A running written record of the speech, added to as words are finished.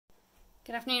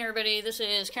Good afternoon, everybody. This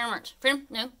is Karen Martz. Freedom?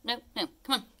 No.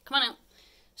 Come on out.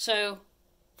 So,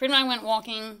 Freedom and I went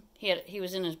walking. He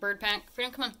was in his bird pack.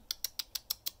 Freedom, come on.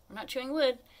 We're not chewing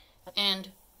wood. And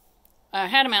I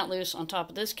had him out loose on top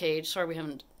of this cage. Sorry we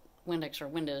haven't Windex our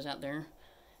windows out there.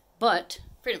 But,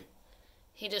 Freedom,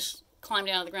 he just climbed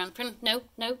down to the ground. Freedom, no.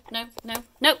 Freedom,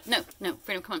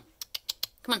 come on.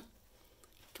 Come on.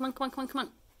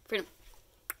 Freedom.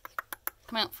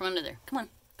 Come out from under there. Come on.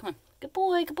 Good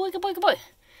boy.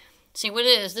 See what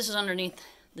it is, this is underneath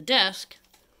the desk.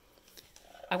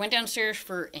 I went downstairs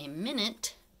for a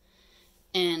minute,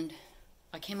 and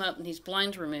I came up and these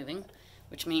blinds were moving,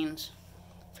 which means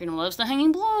Freedom loves the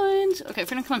hanging blinds. Okay,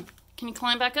 Freedom, come on. Can you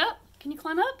climb back up? Can you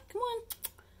climb up? Come on.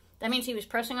 That means he was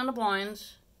pressing on the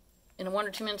blinds in the 1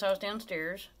 or 2 minutes I was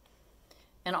downstairs.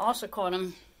 And I also caught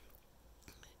him.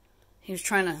 He was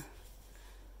trying to...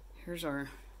 Here's our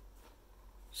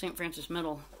St. Francis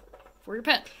medal for your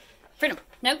pet. Freedom.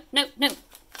 No.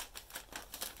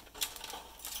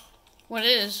 What it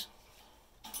is,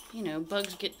 you know,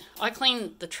 bugs get... I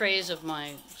clean the trays of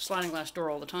my sliding glass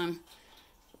door all the time.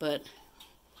 But,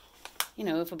 you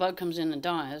know, if a bug comes in and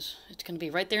dies, it's going to be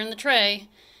right there in the tray.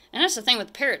 And that's the thing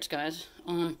with parrots, guys.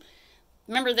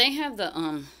 Remember, they have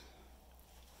the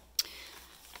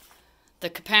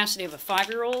capacity of a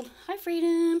 5-year-old. Hi,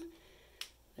 Freedom.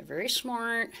 They're very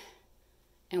smart.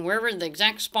 And wherever the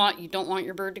exact spot you don't want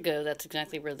your bird to go, that's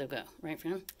exactly where they'll go. Right,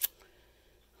 Freedom?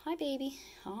 Hi, baby.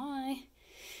 Hi.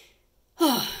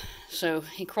 So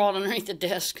he crawled underneath the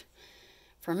desk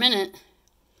for a minute.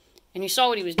 And you saw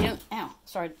what he was doing. Ow.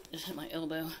 Sorry, I just hit my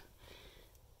elbow.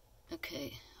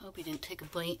 Okay. Hope he didn't take a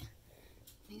bite.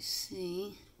 Let me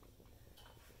see.